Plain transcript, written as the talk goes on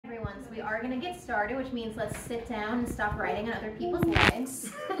ones. We are going to get started, which means let's sit down and stop writing on other people's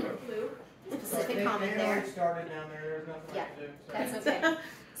legs. Specific comment there. Started down there. There's nothing Yeah, to do, so. that's okay.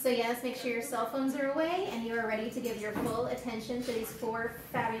 So yes, make sure your cell phones are away and you are ready to give your full attention to these 4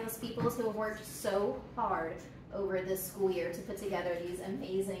 fabulous people who have worked so hard over this school year to put together these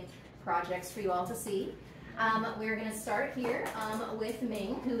amazing projects for you all to see. We're going to start here with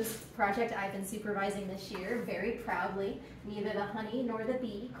Ming, whose project I've been supervising this year very proudly. Neither the honey nor the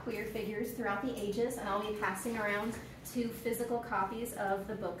bee, queer figures throughout the ages, and I'll be passing around 2 physical copies of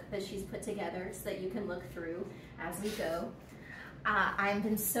the book that she's put together so that you can look through as we go. I've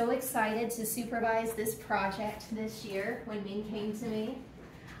been so excited to supervise this project this year when Ming came to me.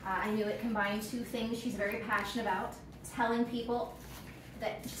 I knew it combined 2 things she's very passionate about: telling people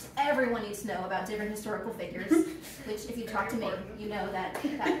that just everyone needs to know about different historical figures, which if you talk to Ming, you know that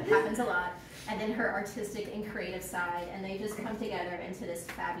happens a lot, and then her artistic and creative side, and they just come together into this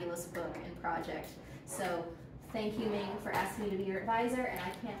fabulous book and project. So thank you, Ming, for asking me to be your advisor, and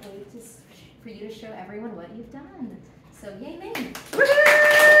I can't wait for you to show everyone what you've done. So yay, Ming! So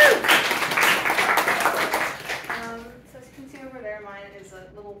as you can see over there, mine is a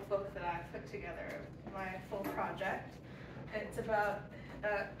little book that I put together, my full project. It's about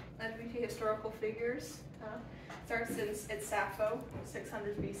LGBT historical figures. Starts since it's Sappho,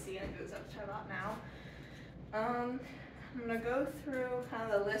 600 BC, and it goes up to about now. I'm going to go through kind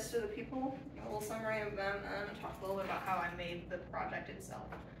of the list of the people, a little summary of them, and I'm going to talk a little bit about how I made the project itself.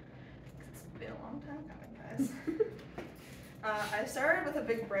 It's been a long time coming, guys. I started with a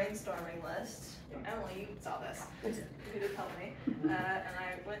big brainstorming list. Emily, you saw this. You did tell me. And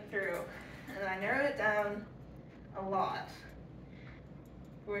I went through, and I narrowed it down a lot.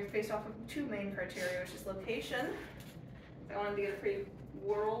 We're based off of 2 main criteria, which is location. I wanted to get a pretty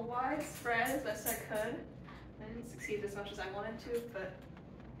worldwide spread as best I could. I didn't succeed as much as I wanted to, but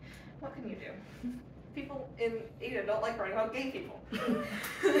what can you do? People in Ada don't like writing about gay people,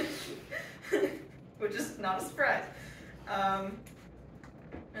 which is not a surprise.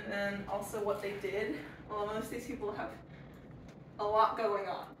 And then also what they did. Well, most of these people have a lot going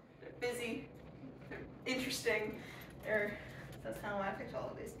on. They're busy, they're interesting, that's kind of why I picked all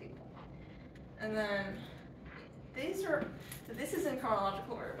of these people. And then this is in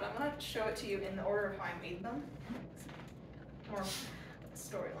chronological order, but I'm going to show it to you in the order of how I made them. More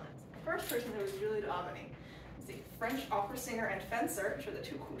storylines. The first person who was Julie d'Aubigny is a French opera singer and fencer, which are the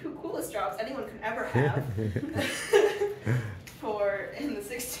two coolest jobs anyone could ever have. In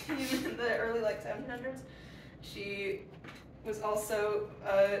the early 1700s. She was also,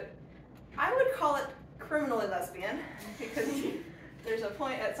 I would call it criminally lesbian, because there's a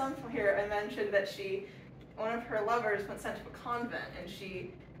point at some point here I mentioned that one of her lovers was sent to a convent, and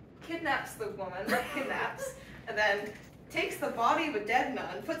she kidnaps the woman, and then takes the body of a dead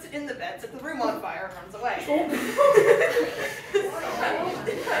nun, puts it in the bed, sets the room on fire, and runs away.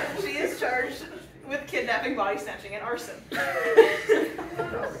 She is charged with kidnapping, body snatching, and arson.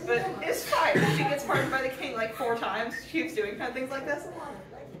 But it's fine. She gets pardoned by the king like 4 times. She keeps doing kind of things like this.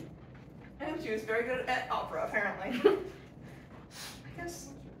 And she was very good at opera, apparently. I guess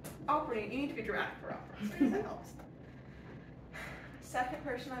opera, you need to be dramatic for opera, so I guess that helps. Second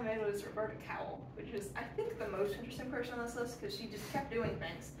person I made was Roberta Cowell, which is, I think, the most interesting person on this list because she just kept doing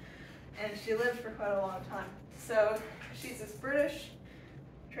things. And she lived for quite a long time. So she's this British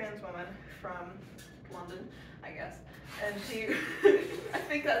trans woman from London, I guess. And she, I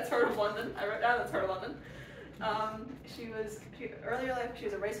think that's part of London. I wrote down that's part of London. Earlier life, she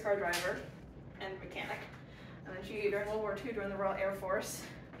was a race car driver and mechanic. And then during World War II, joined the Royal Air Force.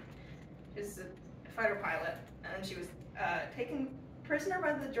 She was a fighter pilot. And she was taken prisoner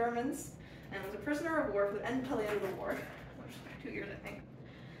by the Germans and was a prisoner of war until the end of the war, which was 2 years, I think.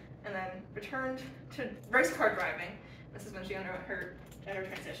 And then returned to race car driving. This is when she underwent her gender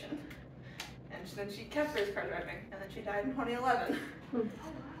transition. And then she kept race car driving, and then she died in 2011.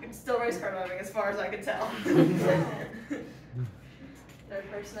 It's still race car driving as far as I could tell. The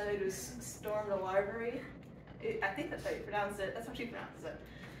person I did was stormed a library. I think that's how you pronounce it. That's how she pronounces it.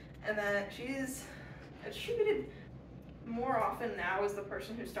 And then she's attributed more often now as the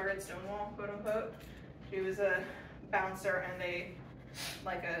person who started Stonewall, quote unquote. She was a bouncer and a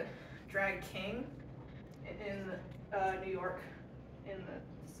drag king in New York in the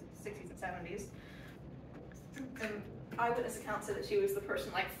 60s and 70s. And eyewitness accounts say that she was the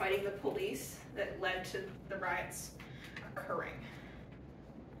person fighting the police that led to the riots occurring.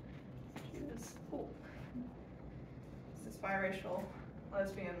 She was cool. This biracial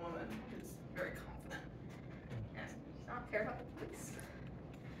lesbian woman who's very confident and does not care about the police.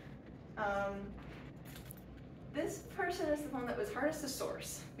 This person is the one that was hardest to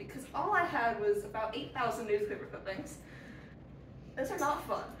source because all I had was about 8,000 newspaper clippings. Those are not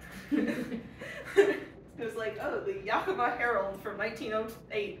fun. It was like, oh, the Yakima Herald from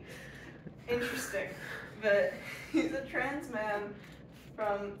 1908. Interesting. But he's a trans man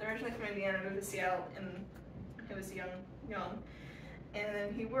originally from Indiana, moved to Seattle, and he was young. And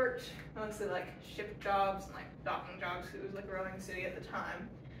then he worked mostly like ship jobs and like docking jobs, because it was like a rowing city at the time.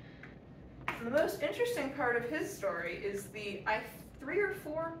 And the most interesting part of his story is the I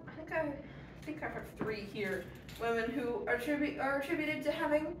think I have 3 here, women who are attributed to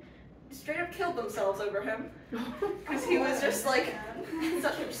having straight up killed themselves over him, because he was just like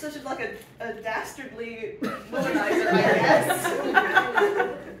such a dastardly womanizer, I guess.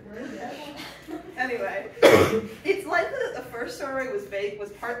 Anyway, it's likely that the first story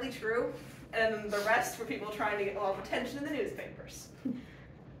was partly true, and the rest were people trying to get a lot of attention in the newspapers.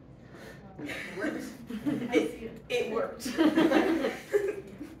 It worked.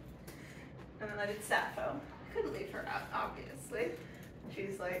 And then I did Sappho. I couldn't leave her out, obviously.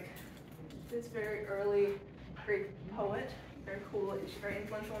 She's like this very early Greek poet, very cool. She's very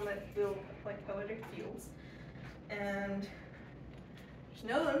influential in the field of like poetic fields, and she's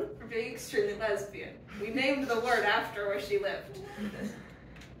known for being extremely lesbian. We named the word after where she lived.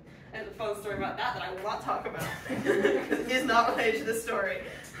 There's a fun story about that I will not talk about because it is not related to the story.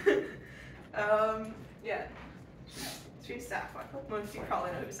 Yeah, she's Sappho. Most of you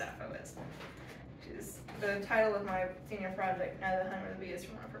probably know who Sappho is. She's the title of my senior project, Now the Hunter of the Bee, is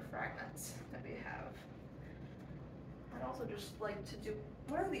from one of her fragments that we have. I'd also just like to do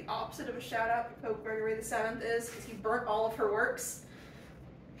whatever the opposite of a shout out for Pope Gregory VII is, because he burnt all of her works.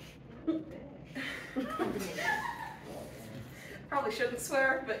 Probably shouldn't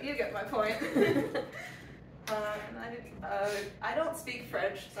swear, but you get my point. I don't speak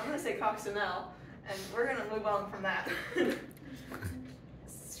French, so I'm going to say coccinelle, and we're going to move on from that.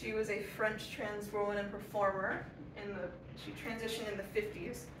 She was a French trans woman and performer. She transitioned in the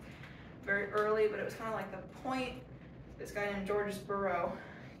 50s, very early, but it was kind of like the point. This guy named Georges Barreau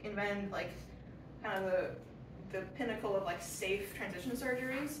invented like kind of the pinnacle of like safe transition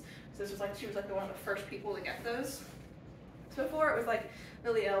surgeries. So this was like, she was like one of the first people to get those. So before it was like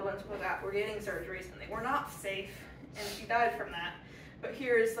Lily Elbins were getting surgeries and they were not safe, and she died from that. But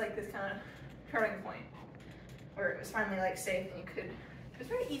here is like this kind of turning point where it was finally like safe, and it was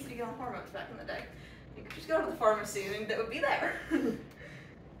very easy to get on hormones back in the day. You could just go to the pharmacy and that would be there.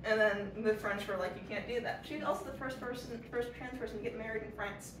 And then the French were like, you can't do that. She's also the first trans person to get married in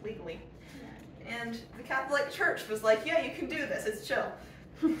France legally. And the Catholic Church was like, yeah, you can do this, it's chill.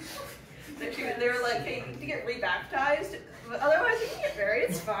 They were like, hey, you need to get rebaptized, but otherwise you can get married,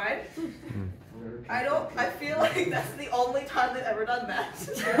 it's fine. I feel like that's the only time they've ever done that.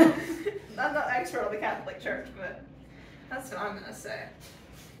 I'm not an expert on the Catholic Church, but that's what I'm gonna say.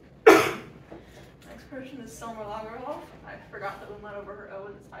 Next person is Selma Lagerlöf. I forgot that we went over her O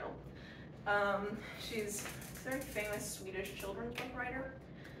in the title. She's a very famous Swedish children's book writer.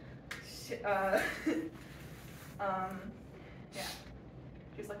 Yeah.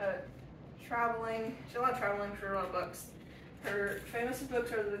 She's like she did a lot of traveling, she wrote a lot of books. Her famous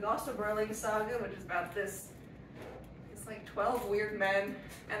books are the Gosta Berling saga, which is about it's like 12 weird men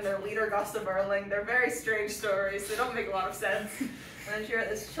and their leader Gosta Berling. They're very strange stories, they don't make a lot of sense. And then she wrote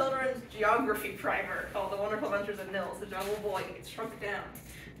this children's geography primer called The Wonderful Adventures of Nils, the little boy who gets shrunk down.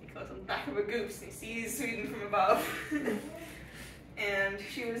 He goes on the back of a goose and he sees Sweden from above. And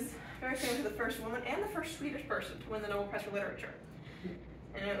she was very famous as the first woman and the first Swedish person to win the Nobel Prize for Literature.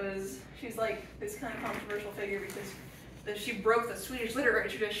 And she's like this kind of controversial figure because she broke the Swedish literary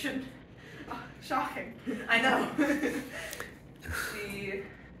tradition. Oh, shocking. I know. She's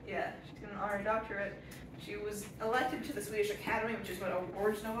got an honorary doctorate. She was elected to the Swedish Academy, which is what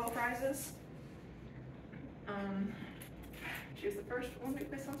awards Nobel Prizes. She was the first woman to be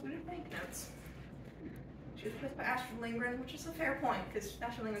placed on Swedish banknotes. She was placed by Astrid Lindgren, which is a fair point, because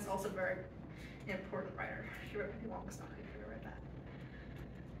Astrid Lindgren is also a very important writer. She wrote the longest novel. If you ever read that.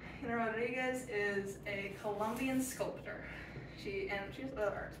 Hina Rodriguez is a Colombian sculptor. She's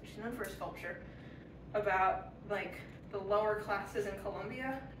other arts, but she's known for a sculpture about like the lower classes in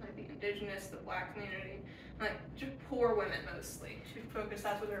Colombia, like the indigenous, the black community, like just poor women mostly. That's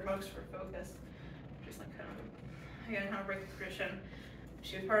where they're most focused. Just like kind of break the tradition.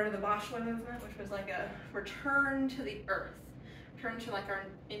 She was part of the Boschwa movement, which was like a return to the earth, return to like our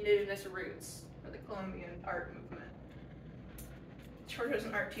indigenous roots for the Colombian art movement. She was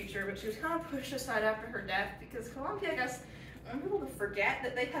an art teacher, but she was kind of pushed aside after her death because Colombia, I guess, wanted people to forget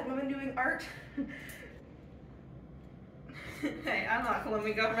that they had women doing art. Hey, I'm not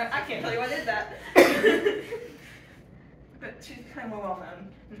Colombian government. I can't tell you I did that. but she's kind of more well known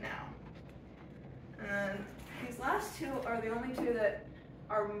now. And then these last two are the only two that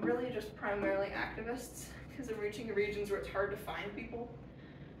are really just primarily activists because of reaching regions where it's hard to find people.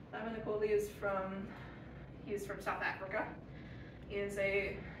 Simon Nicoli is from South Africa. He's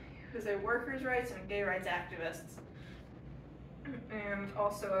a workers' rights and gay rights activist, and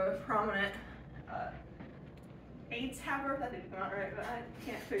also a prominent AIDS haver. That didn't come out right, but I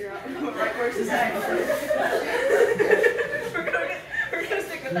can't figure out what right words to say. we're gonna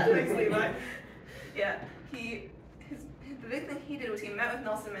stick with that. Thanks, Levi. Yeah, the big thing he did was he met with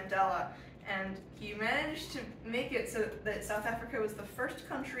Nelson Mandela, and he managed to make it so that South Africa was the first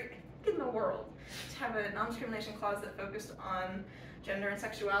country in the world to have a non-discrimination clause that focused on gender and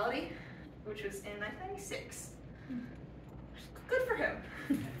sexuality, which was in 1996. Good for him.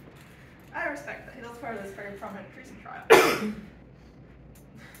 I respect that. He was part of this very prominent treason trial.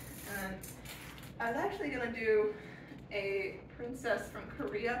 And I was actually going to do a princess from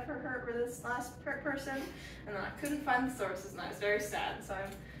Korea for this last person, and then I couldn't find the sources, and I was very sad. So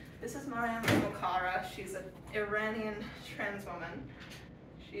this is Mariam Mokhara. She's an Iranian trans woman.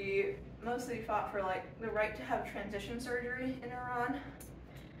 She mostly fought for like the right to have transition surgery in Iran,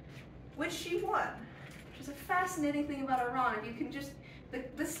 which she won. Which is a fascinating thing about Iran. If you can just,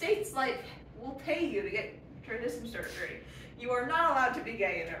 the states like will pay you to get transition surgery. You are not allowed to be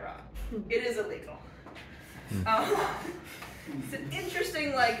gay in Iran. It is illegal. It's an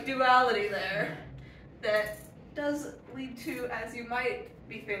interesting like duality there that does lead to, as you might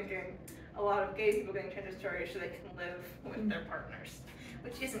be thinking, a lot of gay people getting transition surgery so they can live with their partners,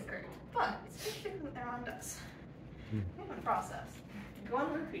 which isn't great, but it's interesting what Iran does. In the process, go on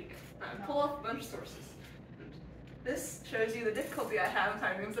Wikipedia and pull up a bunch of sources. This shows you the difficulty I have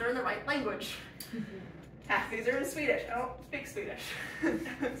finding things that are in the right language. Half these are in Swedish. I don't speak Swedish.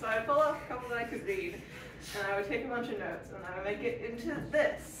 So I pull up a couple that I could read, and I would take a bunch of notes, and I would make it into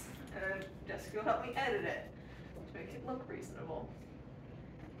this, and then Jessica will help me edit it to make it look reasonable.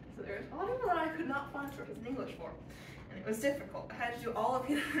 So there's a lot of them that I could not find sources in English for, and it was difficult. I had to do all of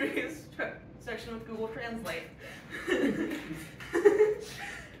Henry's section with Google Translate.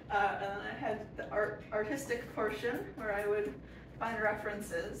 And then I had the artistic portion where I would find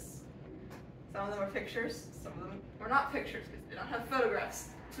references. Some of them were pictures, some of them were not pictures because they don't have photographs.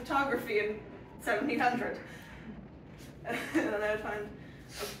 Photography in 1700. And then I would find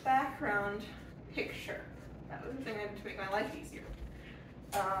a background picture. That was the thing I did to make my life easier.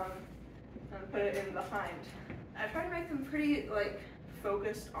 And put it in behind. I tried to make them pretty like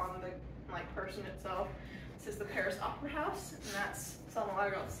focused on the person itself. This is the Paris Opera House, and that's Salma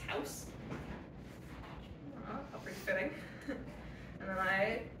Lagerlöf's house. How pretty fitting. And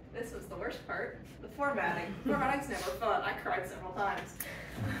then this was the worst part, the formatting. Formatting's never fun. I cried several times.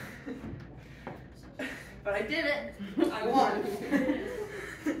 But I did it. I won.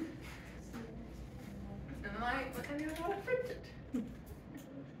 And then I knew how to print it.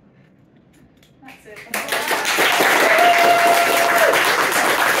 That's it.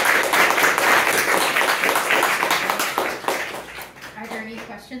 Are there any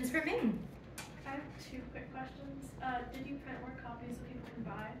questions for Ming? I have two quick questions. Did you print more copies that people can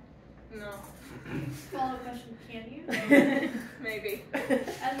buy? No. Follow-up question, can you? Maybe.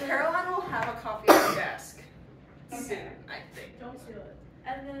 And then, Caroline will have a copy on her desk soon, I think. don't steal it.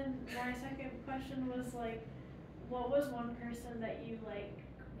 And then my second question was like, what was one person that you like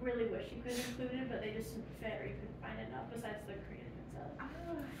really wish you could have included, but they just didn't fit or you couldn't find enough besides the Korean princess?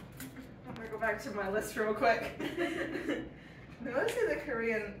 I'm gonna go back to my list real quick. Mostly the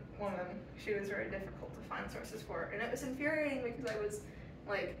Korean woman, she was very difficult to find sources for, and it was infuriating because I was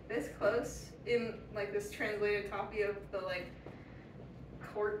like this close in like this translated copy of the like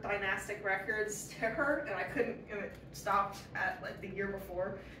court dynastic records to her, and I couldn't, and it stopped at like the year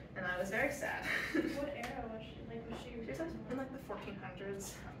before, and I was very sad. What era was she? Like, was she? She was in like the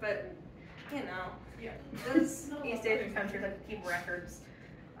 1400s, but you know, Yeah. those East Asian countries like keep records.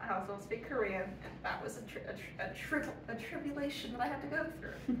 I also speak Korean, and that was a tribulation that I had to go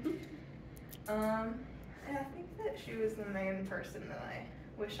through. And I think that she was the main person that I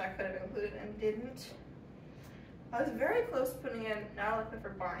wish I could have included and didn't. I was very close to putting in Natalie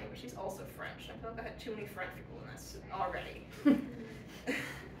Clifford Barney, but she's also French. I feel like I had too many French people in this already.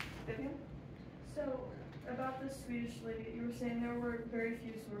 Vivian? So, about this Swedish lady, you were saying there were very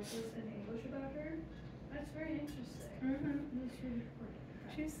few sources in English about her? That's very interesting. Mm-hmm. The Swedish word.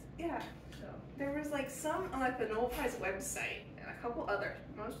 She's, yeah. So, There was like some on like the Nobel Prize website and a couple others.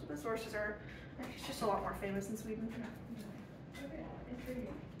 Most of the sources are, I think, just a lot more famous in Sweden. okay,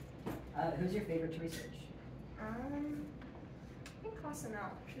 intriguing. Who's your favorite to research? I think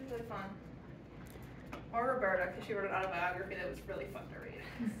Costanel. She was really fun. or Roberta, because she wrote an autobiography that was really fun to read.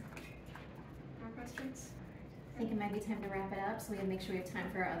 More questions? I think it might be time to wrap it up, so we have to make sure we have time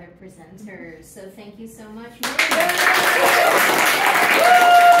for our other presenters. So thank you so much.